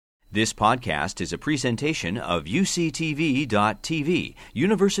This podcast is a presentation of UCTV.tv,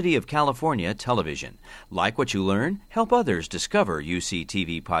 University of California Television. Like what you learn? Help others discover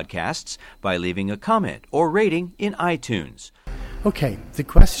UCTV podcasts by leaving a comment or rating in iTunes. Okay, the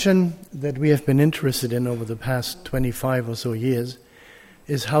question that we have been interested in over the past 25 or so years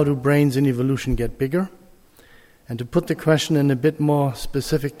is how do brains in evolution get bigger? And to put the question in a bit more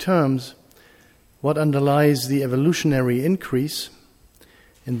specific terms, what underlies the evolutionary increase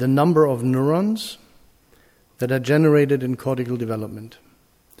in the number of neurons that are generated in cortical development?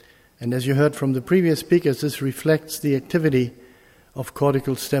 And as you heard from the previous speakers, this reflects the activity of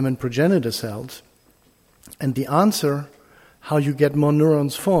cortical stem and progenitor cells. And the answer, how you get more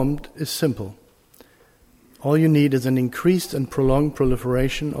neurons formed, is simple. All you need is an increased and prolonged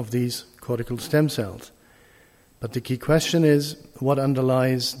proliferation of these cortical stem cells. But the key question is, what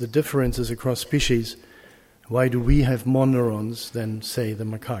underlies the differences across species? Why do we have more neurons than, say, the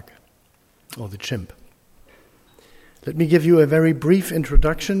macaque or the chimp? Let me give you a very brief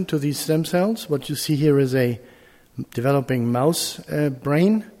introduction to these stem cells. What you see here is a developing mouse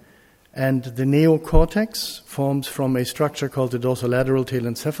brain, and the neocortex forms from a structure called the dorsolateral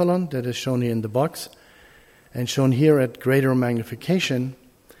telencephalon that is shown here in the box and shown here at greater magnification.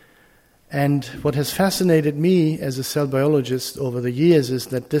 And what has fascinated me as a cell biologist over the years is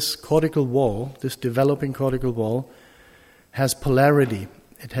that this cortical wall, this developing cortical wall, has polarity.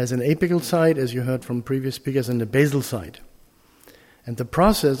 It has an apical side, as you heard from previous speakers, and a basal side. And the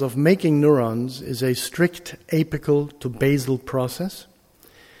process of making neurons is a strict apical to basal process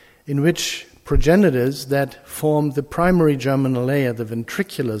in which progenitors that form the primary germinal layer, the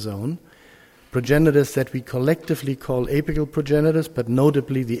ventricular zone, progenitors that we collectively call apical progenitors, but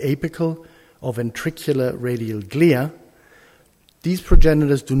notably the apical or ventricular radial glia. These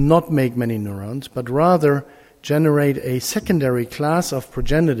progenitors do not make many neurons, but rather generate a secondary class of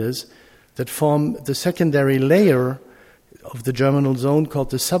progenitors that form the secondary layer of the germinal zone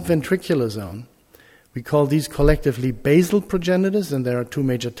called the subventricular zone. We call these collectively basal progenitors, and there are two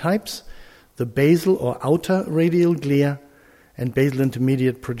major types, the basal or outer radial glia and basal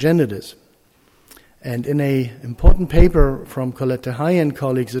intermediate progenitors. And in an important paper from Colette Hay and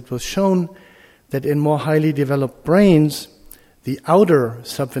colleagues, it was shown that in more highly developed brains, the outer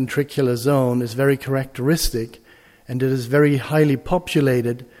subventricular zone is very characteristic, and it is very highly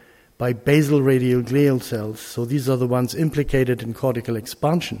populated by basal radial glial cells. So these are the ones implicated in cortical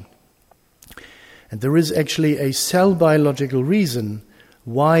expansion. And there is actually a cell biological reason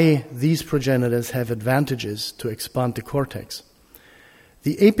why these progenitors have advantages to expand the cortex.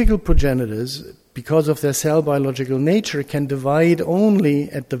 The apical progenitors, because of their cell biological nature, can divide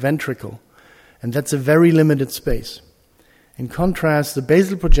only at the ventricle, and that's a very limited space. In contrast, the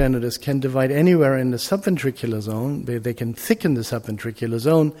basal progenitors can divide anywhere in the subventricular zone. They can thicken the subventricular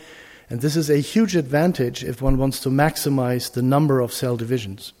zone, and this is a huge advantage if one wants to maximize the number of cell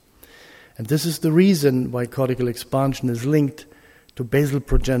divisions. And this is the reason why cortical expansion is linked to basal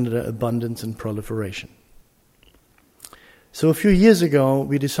progenitor abundance and proliferation. So a few years ago,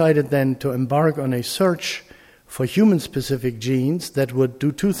 we decided then to embark on a search for human-specific genes that would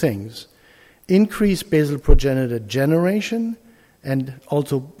do two things: increase basal progenitor generation and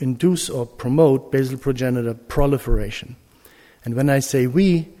also induce or promote basal progenitor proliferation. And when I say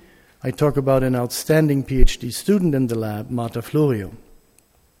we, I talk about an outstanding PhD student in the lab, Marta Florio.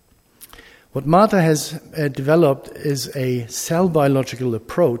 What Marta has developed is a cell biological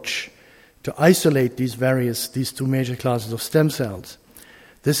approach to isolate these two major classes of stem cells.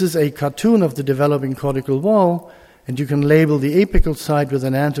 This is a cartoon of the developing cortical wall, and you can label the apical side with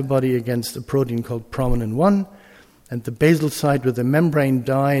an antibody against a protein called prominent 1, and the basal side with a membrane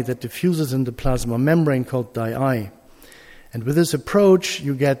dye that diffuses in the plasma membrane called dye I. And with this approach,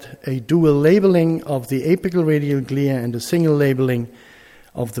 you get a dual labeling of the apical radial glia and a single labeling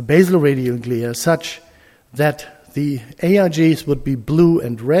of the basal radial glia, such that the ARGs would be blue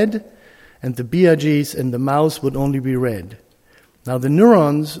and red, and the BRGs in the mouse would only be red. Now the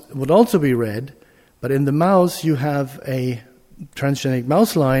neurons would also be red, but in the mouse you have a transgenic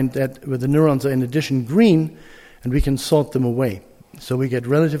mouse line where the neurons are in addition green, and we can sort them away. So we get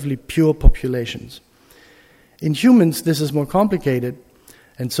relatively pure populations. In humans this is more complicated,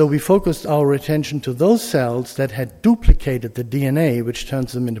 and so we focused our attention to those cells that had duplicated the DNA, which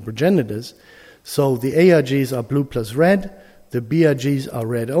turns them into progenitors. So the ARGs are blue plus red, the BRGs are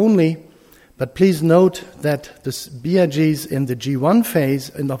red only. But please note that the BRGs in the G1 phase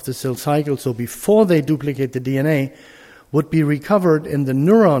of the cell cycle, so before they duplicate the DNA, would be recovered in the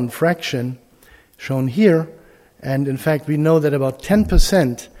neuron fraction shown here. And in fact, we know that about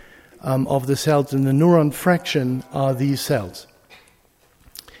 10% of the cells in the neuron fraction are these cells.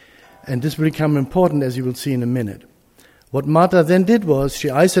 And this will become important, as you will see in a minute. What Marta then did was she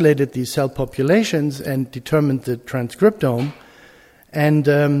isolated these cell populations and determined the transcriptome and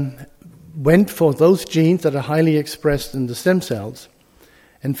went for those genes that are highly expressed in the stem cells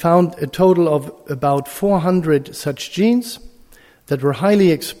and found a total of about 400 such genes that were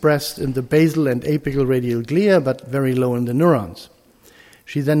highly expressed in the basal and apical radial glia but very low in the neurons.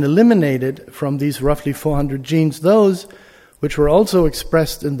 She then eliminated from these roughly 400 genes those which were also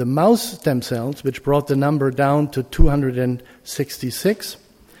expressed in the mouse stem cells, which brought the number down to 266.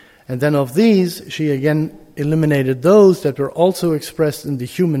 And then of these, she again eliminated those that were also expressed in the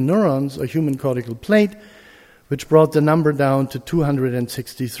human neurons or human cortical plate, which brought the number down to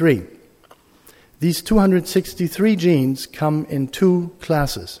 263. These 263 genes come in two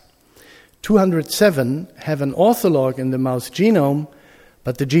classes. 207 have an ortholog in the mouse genome,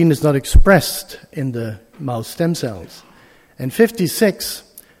 but the gene is not expressed in the mouse stem cells. And 56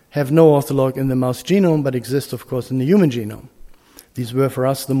 have no ortholog in the mouse genome, but exist, of course, in the human genome. These were, for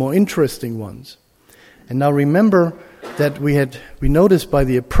us, the more interesting ones. And now remember that we noticed by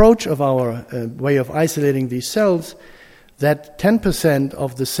the approach of our way of isolating these cells that 10%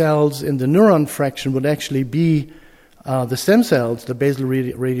 of the cells in the neuron fraction would actually be the stem cells, the basal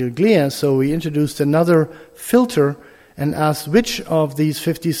radial glia. So we introduced another filter and asked which of these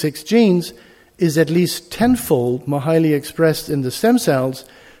 56 genes is at least tenfold more highly expressed in the stem cells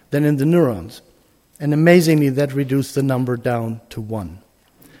than in the neurons. And amazingly, that reduced the number down to 1.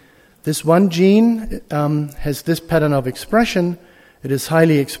 This one gene has this pattern of expression. It is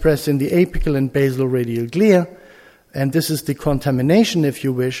highly expressed in the apical and basal radial glia, and this is the contamination, if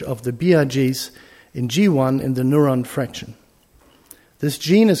you wish, of the BRGs in G1 in the neuron fraction. This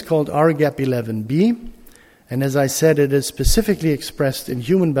gene is called RGAP11B, and as I said, it is specifically expressed in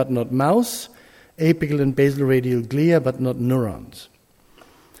human but not mouse, apical and basal radial glia, but not neurons.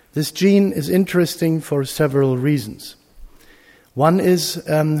 This gene is interesting for several reasons. One is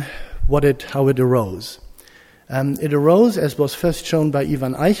how it arose. It arose, as was first shown by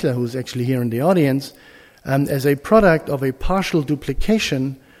Ivan Eichler, who's actually here in the audience, as a product of a partial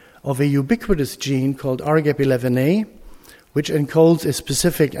duplication of a ubiquitous gene called RGAP11A, which encodes a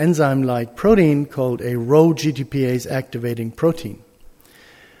specific enzyme-like protein called a Rho GTPase activating protein.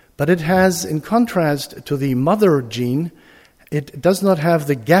 But it has, in contrast to the mother gene, it does not have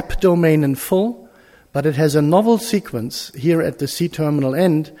the gap domain in full, but it has a novel sequence here at the C-terminal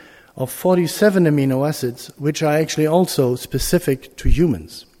end of 47 amino acids, which are actually also specific to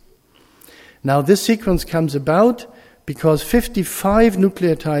humans. Now, this sequence comes about because 55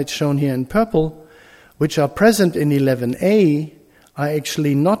 nucleotides shown here in purple, which are present in 11A, are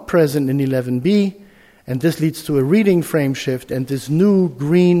actually not present in 11B, and this leads to a reading frame shift and this new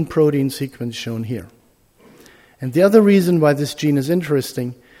green protein sequence shown here. And the other reason why this gene is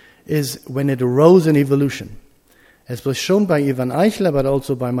interesting is when it arose in evolution. As was shown by Ivan Eichler, but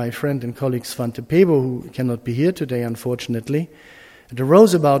also by my friend and colleague Svante Pebo, who cannot be here today, unfortunately, it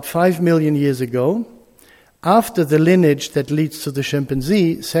arose about 5 million years ago, after the lineage that leads to the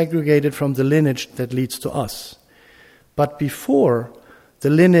chimpanzee segregated from the lineage that leads to us. But before the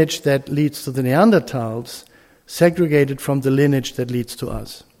lineage that leads to the Neanderthals segregated from the lineage that leads to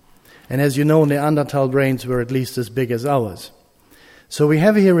us. And as you know, Neanderthal brains were at least as big as ours. So we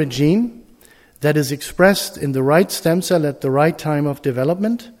have here a gene that is expressed in the right stem cell at the right time of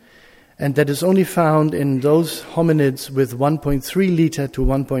development, and that is only found in those hominids with 1.3 liter to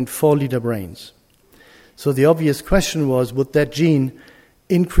 1.4 liter brains. So the obvious question was, would that gene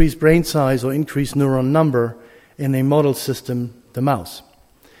increase brain size or increase neuron number in a model system, the mouse?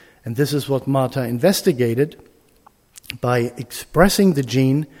 And this is what Marta investigated by expressing the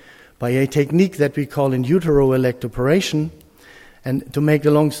gene by a technique that we call in utero electroporation. And to make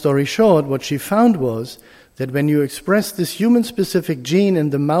a long story short, what she found was that when you express this human-specific gene in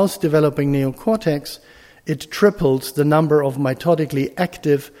the mouse developing neocortex, it triples the number of mitotically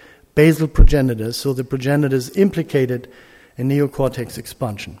active basal progenitors, so the progenitors implicated in neocortex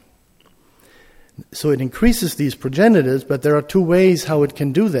expansion. So it increases these progenitors, but there are two ways how it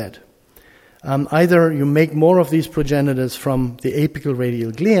can do that. Either you make more of these progenitors from the apical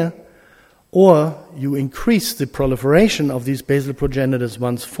radial glia, or you increase the proliferation of these basal progenitors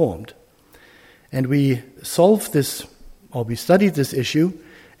once formed. And we solved this, or we studied this issue,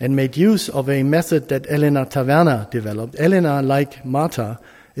 and made use of a method that Elena Taverna developed. Elena, like Marta,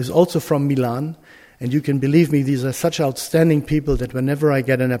 is also from Milan, and you can believe me, these are such outstanding people that whenever I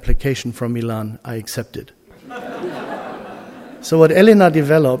get an application from Milan, I accept it. So what Elena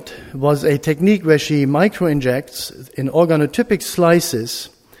developed was a technique where she microinjects in organotypic slices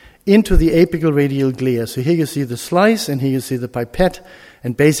into the apical radial glia. So here you see the slice, and here you see the pipette,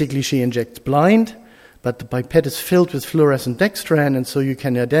 And basically she injects blind, but the pipette is filled with fluorescent dextran, and so you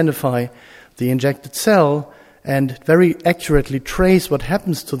can identify the injected cell and very accurately trace what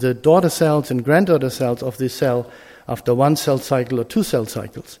happens to the daughter cells and granddaughter cells of this cell after 1 cell cycle or 2 cell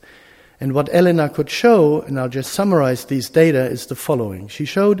cycles. And what Elena could show, and I'll just summarize these data, is the following. She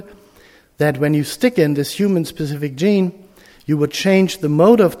showed that when you stick in this human-specific gene, you would change the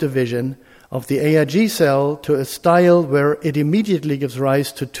mode of division of the AIG cell to a style where it immediately gives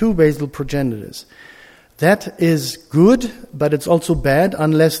rise to 2 basal progenitors. That is good, but it's also bad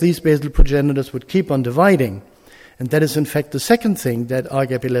unless these basal progenitors would keep on dividing. And that is in fact the second thing that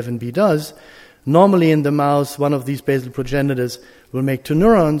RGAP11B does. Normally in the mouse, one of these basal progenitors will make 2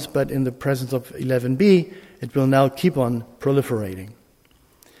 neurons, but in the presence of 11B, it will now keep on proliferating.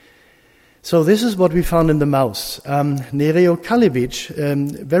 So this is what we found in the mouse. Nereo Kalevic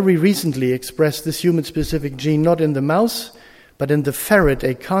very recently expressed this human-specific gene not in the mouse, but in the ferret,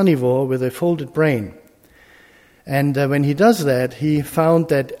 a carnivore with a folded brain. And when he does that, he found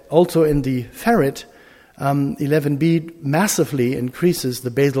that also in the ferret, 11B massively increases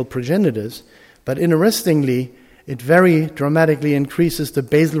the basal progenitors, but interestingly, it very dramatically increases the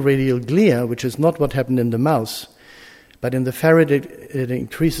basal radial glia, which is not what happened in the mouse. But in the ferret, it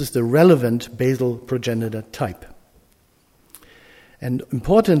increases the relevant basal progenitor type. And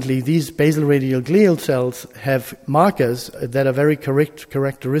importantly, these basal radial glial cells have markers that are very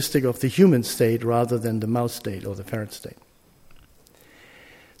characteristic of the human state rather than the mouse state or the ferret state.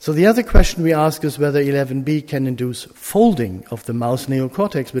 So the other question we ask is whether 11B can induce folding of the mouse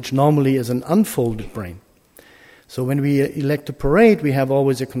neocortex, which normally is an unfolded brain. So when we electroporate, we have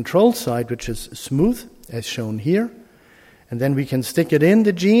always a control site which is smooth, as shown here. And then we can stick it in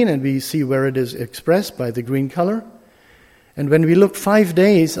the gene and we see where it is expressed by the green color. And when we look 5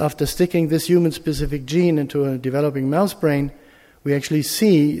 days after sticking this human-specific gene into a developing mouse brain, we actually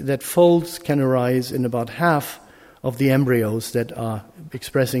see that folds can arise in about half of the embryos that are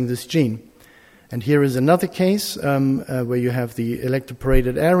expressing this gene. And here is another case where you have the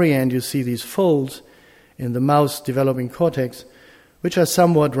electroporated area and you see these folds in the mouse developing cortex, which are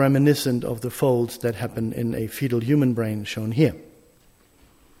somewhat reminiscent of the folds that happen in a fetal human brain shown here.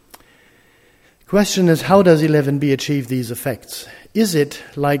 The question is, how does 11B achieve these effects? Is it,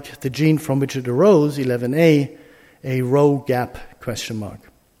 like the gene from which it arose, 11A, a row gap?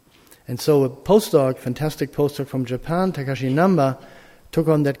 And so a postdoc, fantastic postdoc from Japan, Takashi Namba, took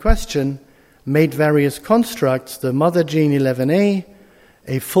on that question, made various constructs, the mother gene 11A,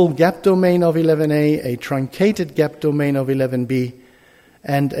 a full gap domain of 11A, a truncated gap domain of 11B,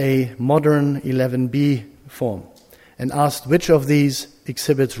 and a modern 11B form, and asked which of these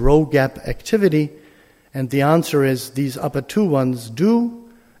exhibits row gap activity, and the answer is these upper 2 ones do,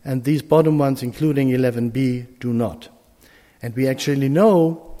 and these bottom ones, including 11B, do not. And we actually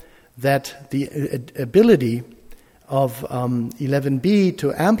know that the ability of 11B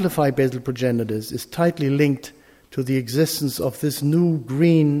to amplify basal progenitors is tightly linked to the existence of this new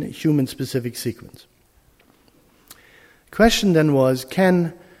green human-specific sequence. Question then was,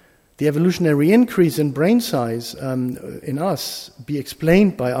 can the evolutionary increase in brain size in us be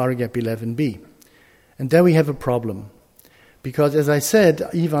explained by RGAP11B? And there we have a problem. Because as I said,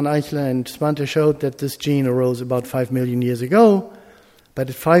 Ivan Eichler and Svante showed that this gene arose about 5 million years ago, but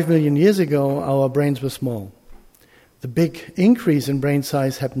at 5 million years ago our brains were small. The big increase in brain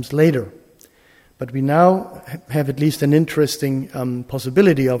size happens later. But we now have at least an interesting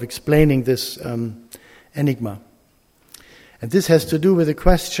possibility of explaining this enigma. And this has to do with the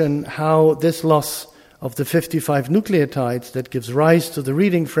question how this loss of the 55 nucleotides that gives rise to the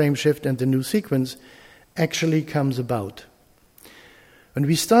reading frame shift and the new sequence actually comes about. When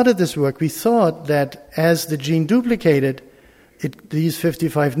we started this work, we thought that as the gene duplicated, these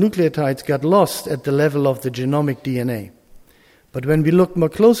 55 nucleotides got lost at the level of the genomic DNA. But when we looked more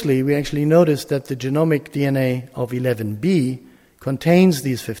closely, we actually noticed that the genomic DNA of 11B contains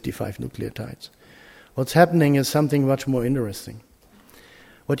these 55 nucleotides. What's happening is something much more interesting.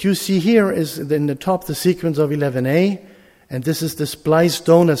 What you see here is in the top the sequence of 11A, and this is the spliced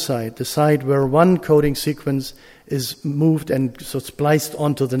donor site, the site where one coding sequence is moved and so spliced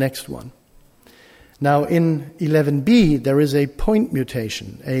onto the next one. Now in 11B there is a point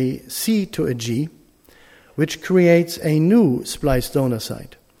mutation, a C to a G, which creates a new spliced donor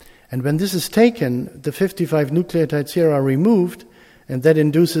site. And when this is taken, the 55 nucleotides here are removed, and that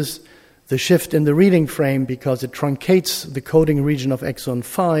induces the shift in the reading frame because it truncates the coding region of exon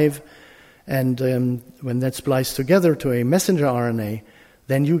 5, and when that's spliced together to a messenger RNA,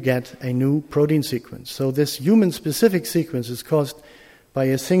 then you get a new protein sequence. So this human-specific sequence is caused by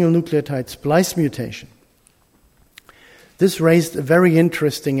a single nucleotide splice mutation. this raised a very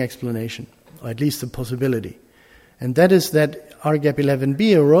interesting explanation, or at least a possibility. And that is that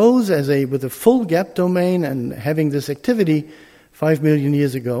RGAP11B arose with a full gap domain and having this activity 5 million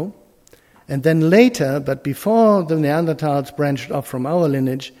years ago. And then later, but before the Neanderthals branched off from our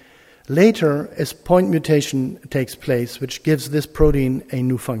lineage, later a point mutation takes place which gives this protein a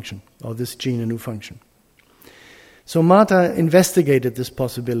new function, or this gene a new function. So Marta investigated this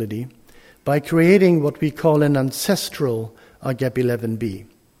possibility by creating what we call an ancestral RGAP11B.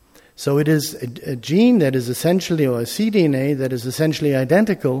 So it is a gene that is essentially, or a cDNA that is essentially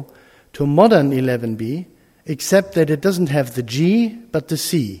identical to modern 11B, except that it doesn't have the G but the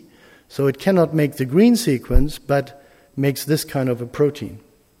C. So it cannot make the green sequence, but makes this kind of a protein.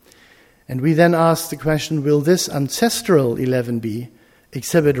 And we then asked the question, will this ancestral 11B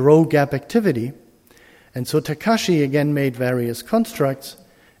exhibit row gap activity? And so Takashi again made various constructs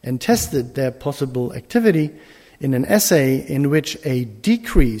and tested their possible activity in an assay in which a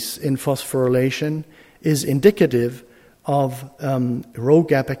decrease in phosphorylation is indicative of row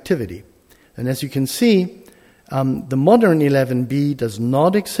gap activity. And as you can see, the modern 11B does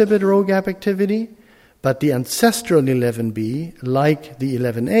not exhibit row gap activity, but the ancestral 11B, like the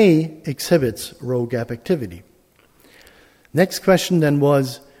 11A, exhibits row gap activity. Next question then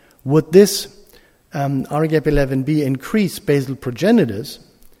was, would this RGAP11B increase basal progenitors?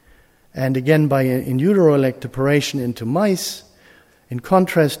 And again, by in utero lactoperation into mice, in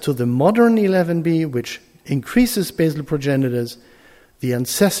contrast to the modern 11B, which increases basal progenitors, the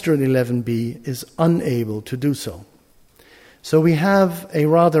ancestral 11B is unable to do so. So we have a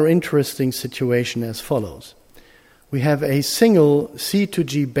rather interesting situation as follows. We have a single C to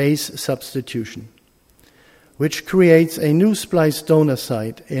G base substitution, which creates a new splice donor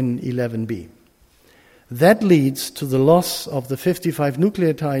site in 11B. That leads to the loss of the 55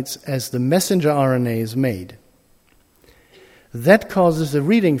 nucleotides as the messenger RNA is made. That causes a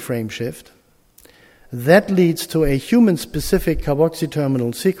reading frame shift. That leads to a human-specific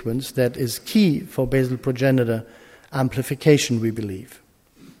carboxy-terminal sequence that is key for basal progenitor amplification, we believe.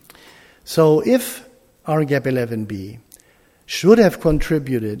 So if RGAP11B should have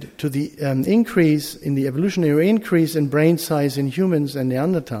contributed to the increase in the evolutionary increase in brain size in humans and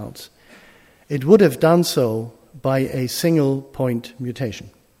Neanderthals, it would have done so by a single point mutation.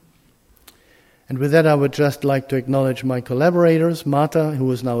 And with that, I would just like to acknowledge my collaborators, Marta, who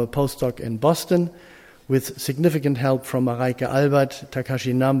is now a postdoc in Boston, with significant help from Mareike Albert,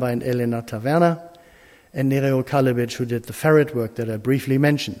 Takashi Namba, and Elena Taverna, and Nereo Kalevic, who did the ferret work that I briefly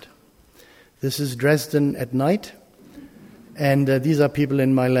mentioned. This is Dresden at night, and these are people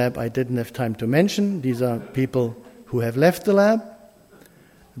in my lab I didn't have time to mention. These are people who have left the lab.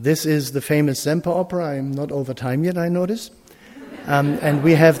 This is the famous Semper opera. I'm not over time yet, I notice. And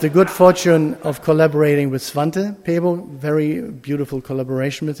we have the good fortune of collaborating with Svante Pebo, very beautiful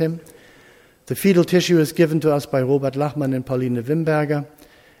collaboration with him. The fetal tissue is given to us by Robert Lachmann and Pauline Wimberger,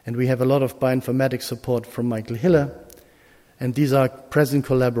 and we have a lot of bioinformatics support from Michael Hiller. And these are present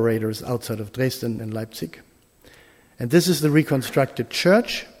collaborators outside of Dresden and Leipzig. And this is the reconstructed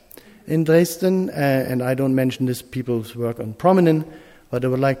church in Dresden, and I don't mention this people's work on Prominent, but I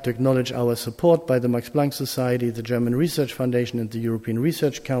would like to acknowledge our support by the Max Planck Society, the German Research Foundation, and the European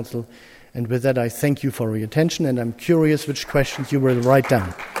Research Council. And with that, I thank you for your attention, and I'm curious which questions you will write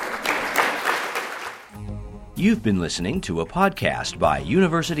down. You've been listening to a podcast by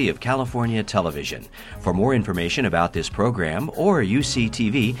University of California Television. For more information about this program or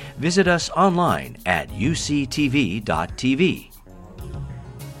UCTV, visit us online at uctv.tv.